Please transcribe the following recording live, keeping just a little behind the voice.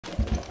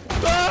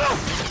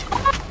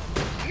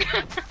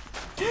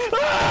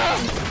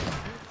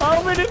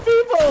How many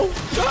people?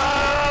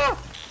 Ah!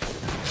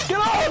 Get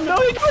on! No,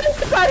 he can't hit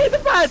the pad! Hit the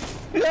pad!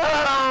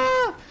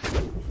 Ah!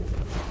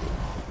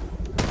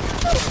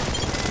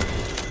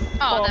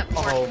 Oh, that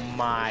poor. Oh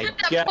my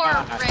That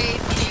god! poor Ray,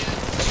 dude.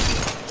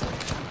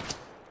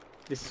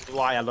 This is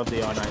why I love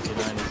the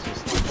R99. It's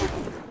just.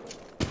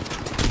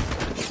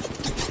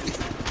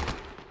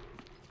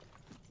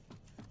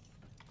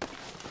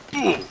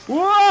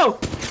 Whoa!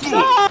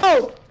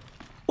 No!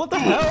 What the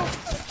hell?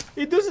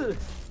 It doesn't.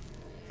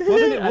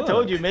 I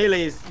told you,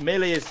 melee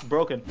is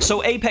broken.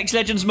 So Apex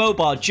Legends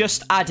Mobile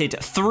just added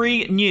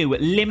 3 new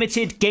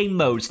limited game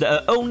modes that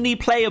are only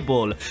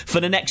playable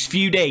for the next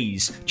few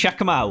days. Check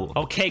them out.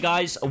 Okay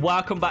guys,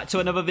 welcome back to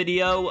another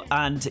video.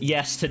 And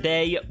yes,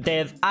 today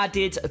they've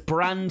added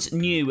brand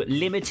new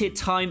limited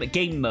time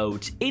game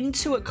mode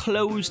into a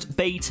closed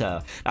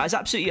beta. That is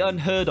absolutely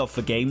unheard of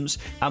for games,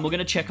 and we're going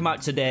to check them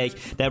out today.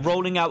 They're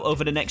rolling out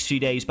over the next few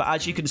days, but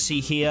as you can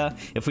see here,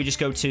 if we just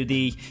go to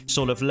the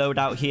sort of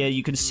loadout here,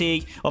 you can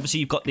see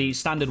obviously you've got the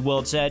standard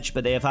World's Edge,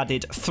 but they have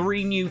added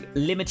 3 new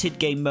limited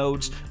game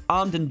modes: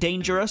 Armed and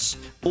Dangerous,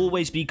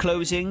 Always Be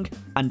Closing,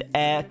 and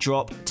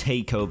Airdrop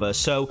Takeover.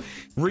 So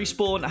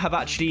Respawn have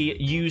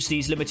actually used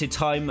these limited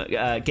time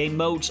game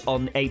modes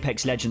on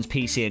Apex Legends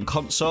PC and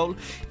console.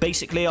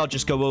 Basically, I'll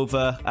just go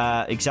over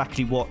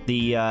exactly what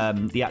the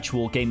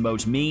actual game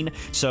modes mean.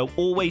 So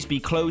Always Be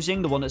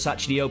Closing, the one that's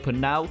actually open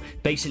now,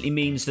 basically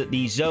means that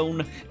the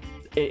zone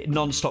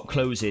non-stop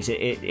closes.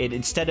 It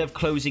instead of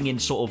closing in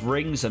sort of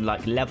rings and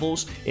like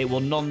levels, it will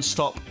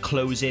non-stop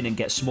close in and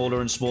get smaller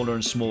and smaller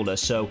and smaller.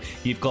 So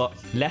you've got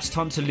less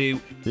time to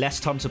loot, less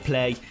time to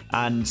play,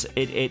 and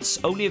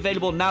it's only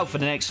available now for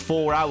the next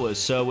 4 hours.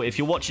 So if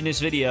you're watching this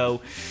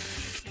video,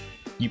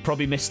 you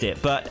probably missed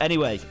it. But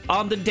anyway,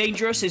 Armed and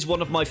Dangerous is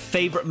one of my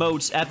favorite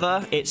modes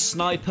ever. It's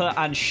sniper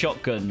and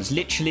shotguns.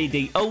 Literally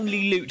the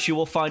only loot you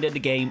will find in the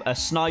game are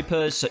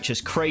snipers such as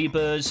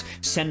Krabers,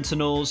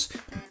 Sentinels,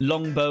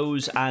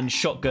 longbows, and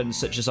shotguns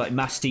such as like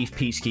Mastiff,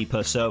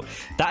 Peacekeeper. So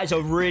that is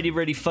a really,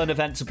 really fun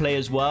event to play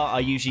as well. I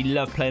usually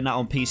love playing that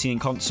on PC and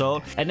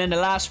console. And then the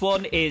last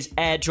one is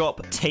Airdrop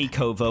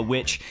Takeover,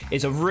 which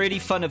is a really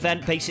fun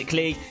event.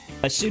 Basically,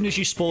 as soon as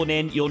you spawn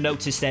in, you'll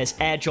notice there's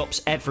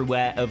airdrops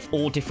everywhere of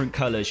all different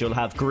colors. You'll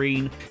have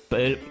green,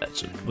 but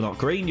not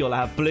green. You'll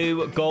have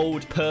blue,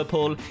 gold,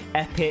 purple,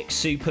 epic,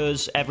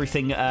 supers,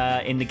 everything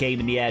in the game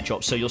in the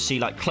airdrop. So you'll see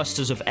like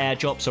clusters of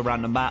airdrops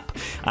around the map,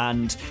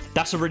 and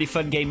that's a really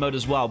fun game mode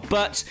as well.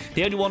 But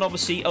the only one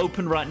obviously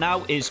open right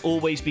now is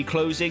Always Be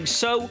Closing.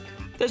 So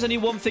there's only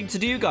one thing to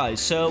do, guys.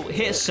 So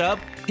hit a sub,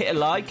 hit a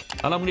like,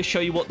 and I'm going to show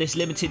you what this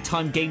limited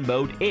time game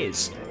mode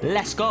is.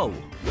 Let's go.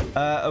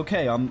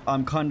 Okay,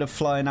 I'm kind of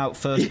flying out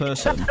first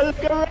person.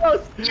 Look at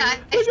us! Yeah,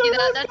 I see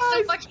that. That's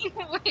so fucking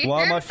weird.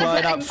 Why am I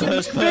flying out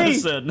first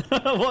person?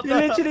 What You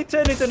the literally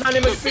turned into an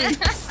animal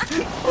beast.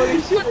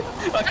 Holy shit!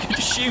 I can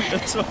shoot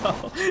as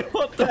well.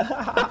 What the?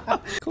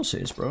 Of course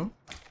it is, bro.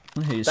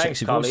 I hear your Thanks,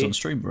 sexy voice Carly. on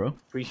stream, bro.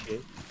 Appreciate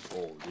it.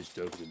 Oh, this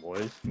dirty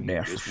boy.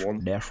 This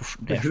one. I mean,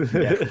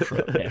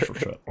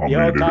 Yo,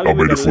 I Carly mean,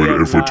 with if the we're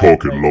little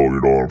talking line, low,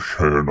 you know what I'm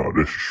saying? Now,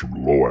 this is some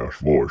low-ass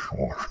voice.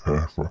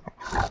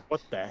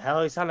 What the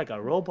hell? You sound like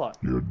a robot.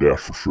 Yeah,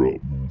 that's what's up.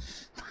 You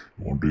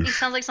want He this?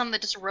 sounds like something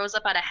that just rose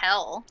up out of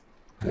hell.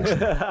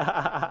 Like,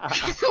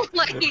 oh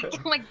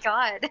my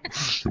god.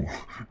 You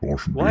want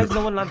some Why dick? has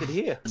no one landed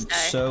here?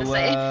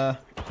 So,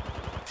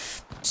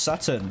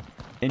 Saturn,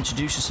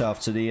 introduce yourself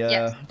to the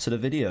Yes. to the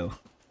video.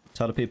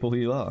 Tell the people who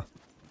you are.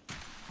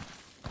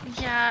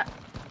 Yeah.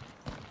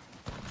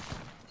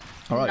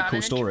 All right, not cool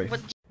an story.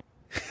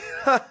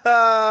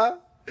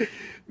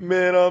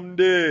 Man, I'm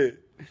dead.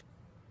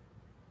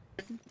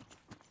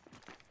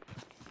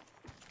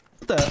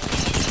 What the?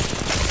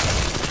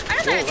 I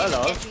don't know if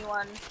hello. you hit me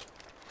one.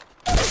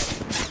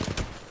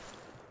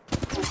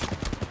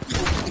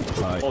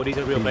 Right. Oh, these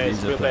are real players.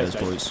 These are Real players,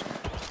 boys.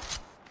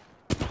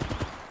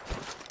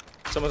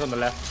 Someone's on the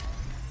left.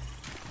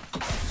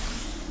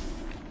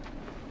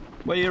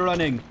 Where are you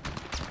running?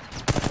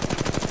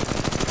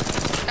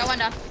 Got one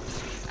down.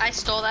 I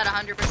stole that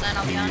 100%,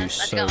 I'll be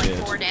honest. I so got like good.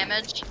 4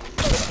 damage.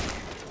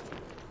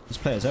 There's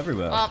players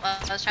everywhere. Well, I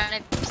was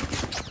trying to...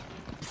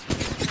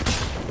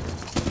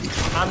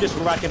 I'm just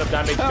racking up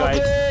damage, Help guys.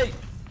 me!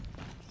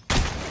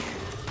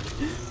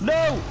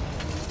 No!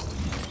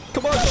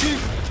 Come on, shoot!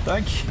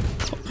 Thank you.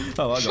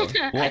 Oh, I got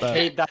him. What I the?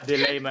 hate that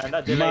delay, man.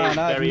 That delay Man, is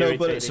I have very no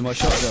bullets in irritating. my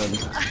shotgun.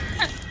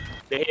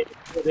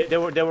 They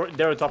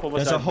were on top of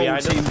us. There's a whole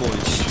behind team, us.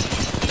 boys.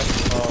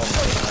 Oh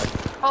my god.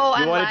 Oh,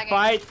 You I'm want to lagging.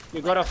 fight?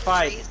 You gotta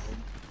fight. Crazy.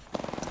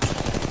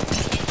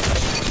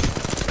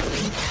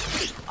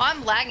 Oh,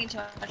 I'm lagging too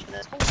much for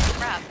this. Holy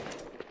crap.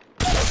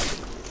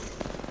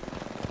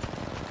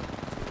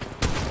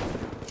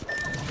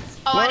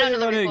 Oh, Why I are don't you know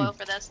the running? recoil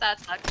for this. That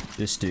sucks.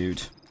 This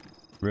dude.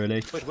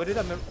 Really? Wait, where did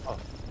I remember? Oh.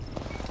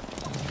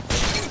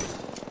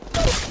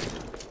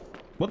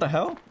 What the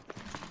hell?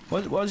 Why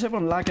is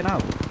everyone lagging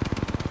out?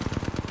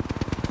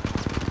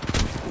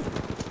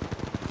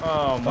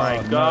 Oh my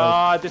Oh, no.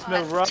 god, this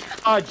mirage!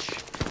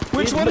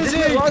 Which one is it?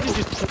 it? Mirage is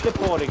just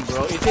teleporting,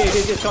 bro. It's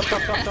it. Stop.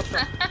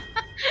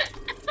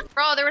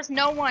 Bro, there was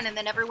no one, and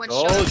then everyone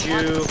showed Told up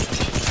you.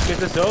 once. It's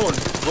the zone.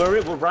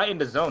 We're right in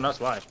the zone. That's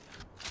why.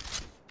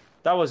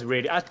 That was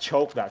really. I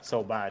choked that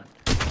so bad.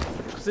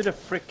 Because of the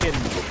freaking.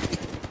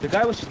 The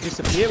guy was just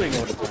disappearing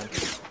all the time.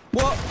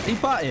 What? He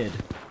batted.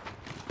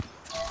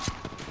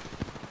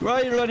 Where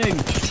are you running?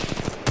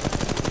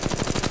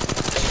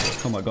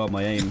 Oh my god,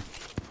 my aim.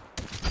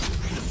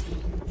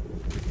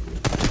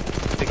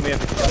 Pick me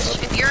up.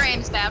 If your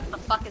aim's bad, what the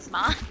fuck is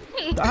mine?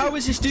 How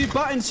is this dude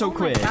batting so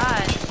quick? Oh my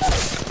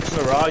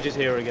god. Mirage is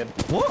here again.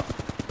 What?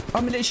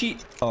 I'm literally.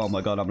 Oh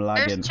my god, I'm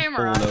lagging two all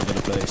Mirage. over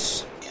the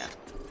place. Yeah.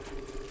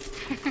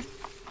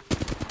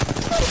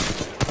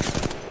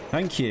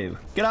 Thank you.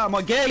 Get out of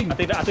my game. I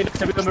think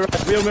it's a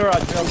real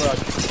Mirage.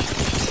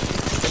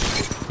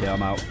 Yeah,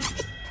 I'm out.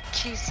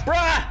 Jeez. Bruh!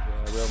 Yeah,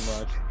 real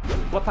Mirage.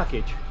 What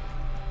package?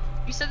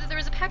 You said that there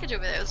was a package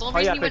over there. It was the Oh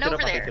only yeah, reason you went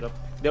over I picked there. it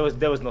up.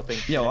 There was nothing.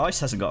 Yo, Ice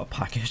hasn't got a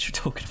package. You're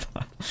talking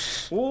about.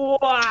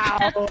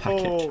 Wow!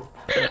 Package.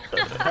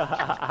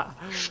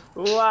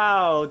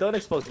 Wow! Don't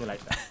expose me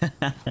like that.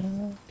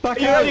 Back Are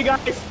you ready,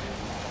 guys?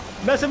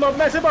 Mess him up!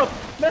 Mess him up!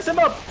 Mess him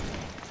up!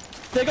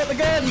 They got the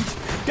gun.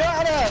 Get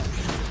out of there.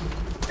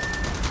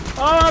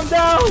 Oh, I'm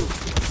down!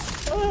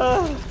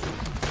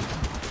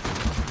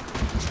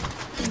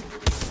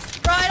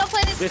 Bro, I don't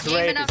play this game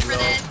rate enough is for low.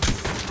 this.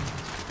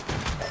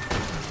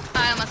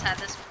 I almost had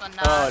this one.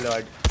 Oh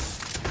lord.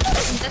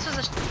 This was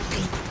a.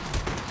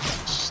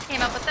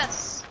 Came up with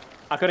this.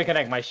 I couldn't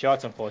connect my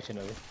shots,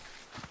 unfortunately.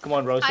 Come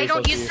on, Rose. I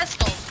don't use this.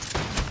 pistols.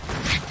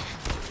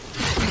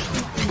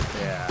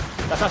 Yeah.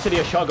 That's actually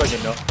a shotgun, you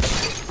know.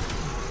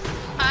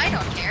 I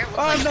don't care. Looks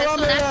Oh, like a no,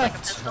 pistol, I'm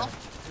acts like a left. pistol.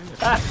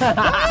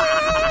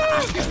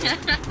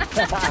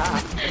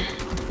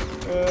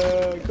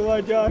 Come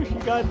on, Josh. You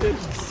got this.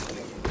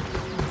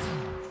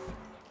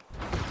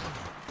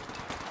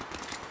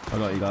 I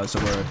got you guys.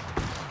 Don't worry.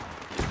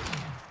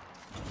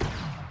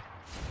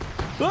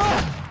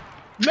 Ah!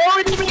 No,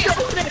 it didn't even go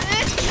in it!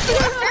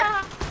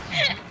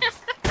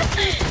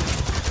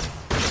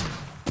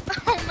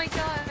 Oh my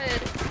god.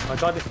 Oh my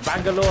god, this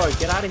Bangalore.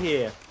 Get out of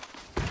here.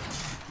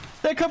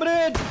 They're coming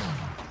in.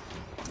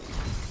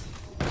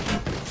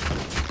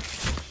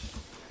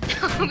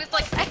 It was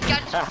like, I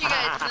got you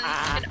guys,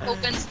 and it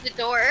opens the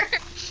door.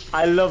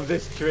 I love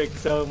this trick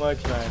so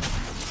much, man.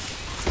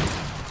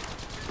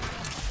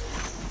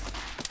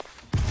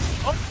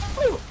 Oh!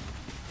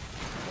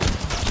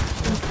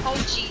 Oh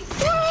jeez.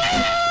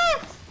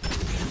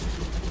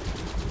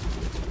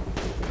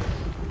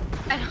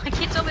 I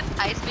can't tell with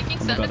ice making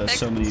Oh my sound God, there's effects.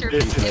 so many and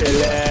This people. is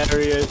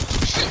hilarious.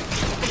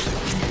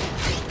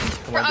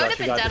 Come Bro, on, I would Josh, have you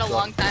been got dead this a one.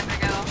 long time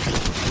ago.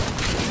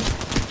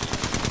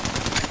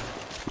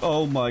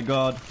 Oh my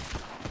god.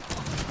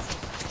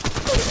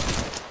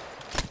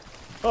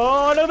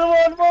 Oh, another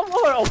one, one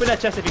more! Open that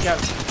chest if you can.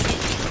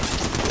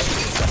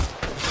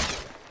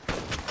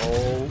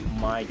 Oh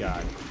my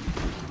god.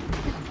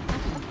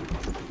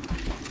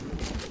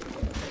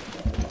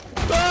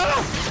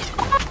 Ah!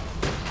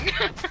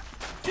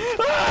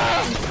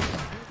 Ah!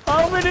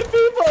 How many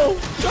people?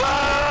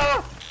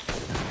 Ah!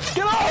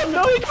 Get on!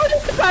 No, hit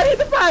the pad! Hit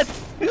the pad!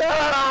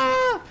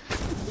 Ah!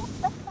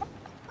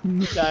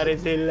 That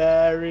is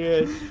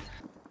hilarious.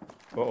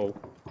 Uh-oh.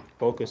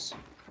 Focus.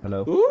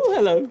 Hello. Ooh,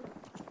 hello.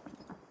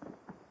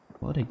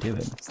 What are they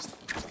doing?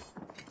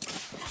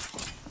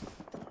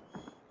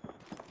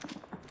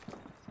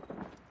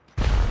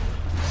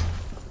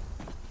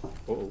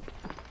 Uh-oh.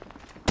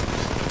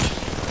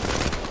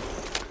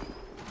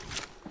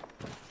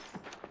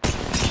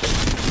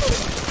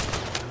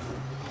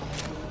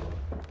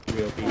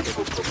 Real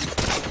people.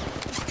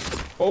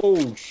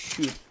 Oh,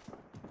 shoot.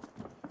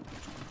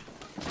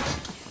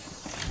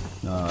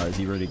 Nah, is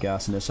he really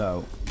gassing us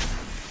out?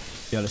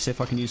 Yeah, let's see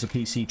if I can use a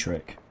PC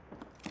trick.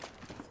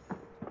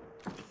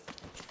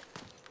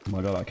 Oh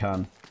my god, I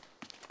can.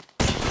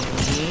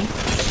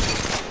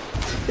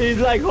 He's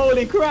like,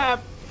 holy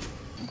crap!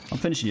 I'm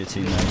finishing your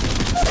team, mate.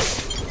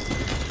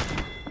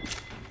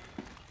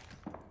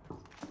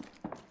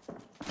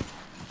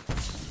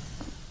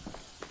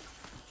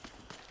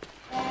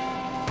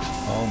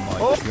 Oh my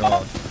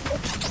god.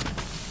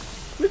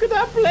 Look at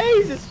that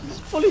place! It's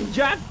fully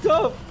jacked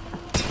up!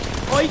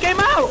 Oh, he came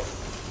out!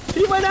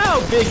 He went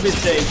out! Big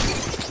mistake!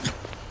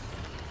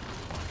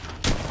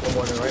 One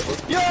more, right?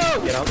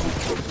 Yo! Get out.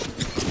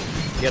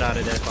 Get out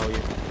of there, how are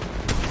you?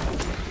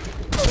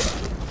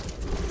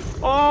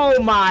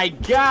 Oh my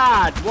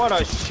god! What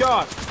a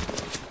shot!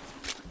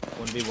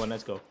 1v1,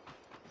 let's go.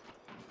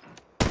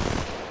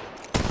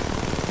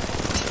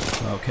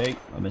 Okay,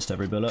 I missed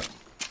every bullet.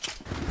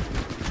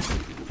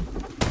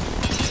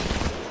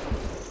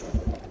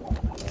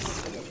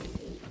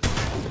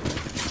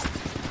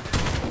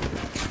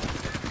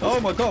 Oh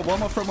my god, why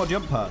am I throwing my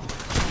jump pad?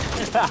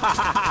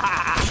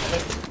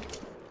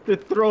 To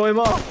throw him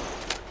off.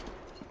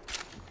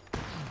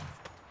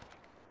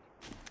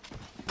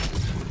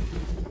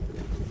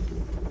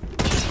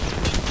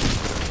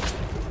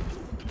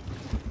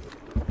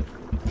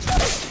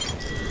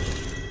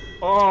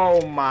 Oh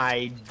Oh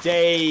my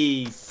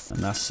days.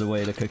 And that's the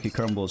way the cookie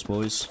crumbles,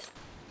 boys.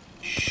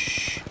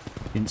 Shh.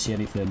 Didn't see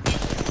anything.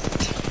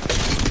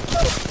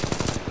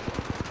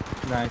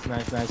 Nice,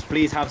 nice, nice.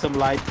 Please have some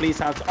light. Please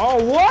have.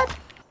 Oh, what?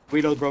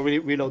 Reload, bro.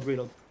 Reload,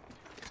 reload.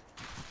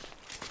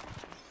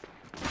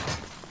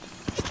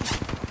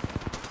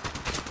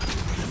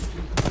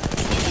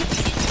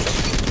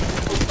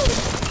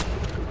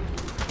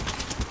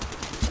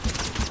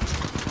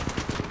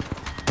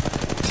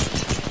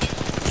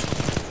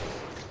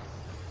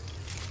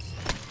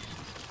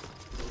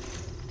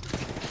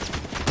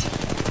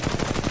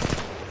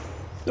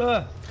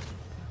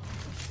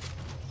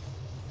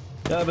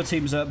 The other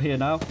team's up here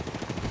now.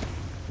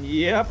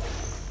 Yep.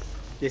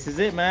 This is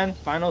it, man.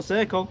 Final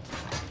circle.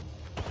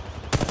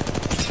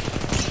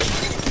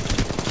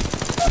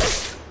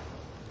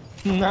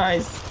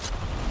 Nice.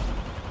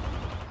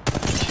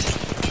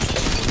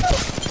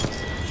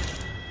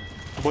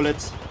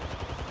 Bullets.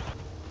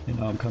 You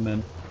know I'm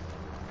coming.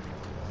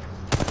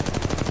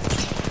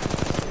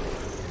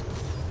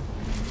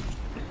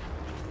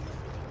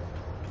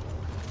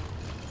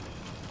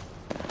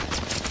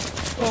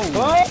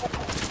 Oh!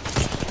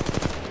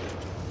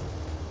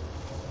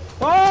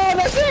 Oh,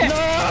 that's it! No!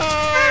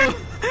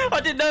 I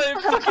didn't know it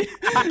fucking...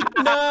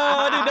 No,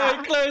 I didn't know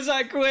it closed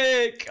that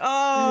quick.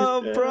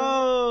 Oh,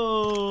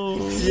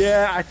 bro.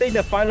 Yeah, I think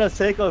the final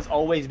circles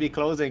always be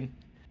closing.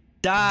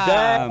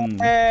 Damn.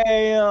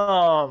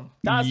 Damn.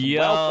 That's Yo.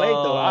 well played,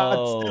 though. I'd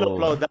still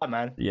upload that,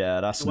 man.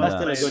 Yeah, that's still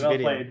a good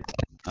video. Played.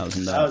 That was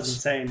nuts. That was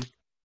insane.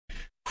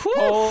 Whew.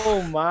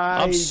 Oh my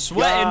I'm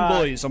sweating,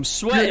 God. boys. I'm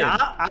sweating.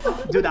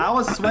 Dude, I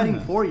was sweating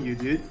for you,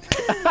 dude.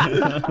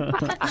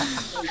 I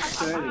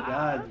swear to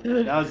God.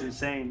 That was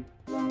insane.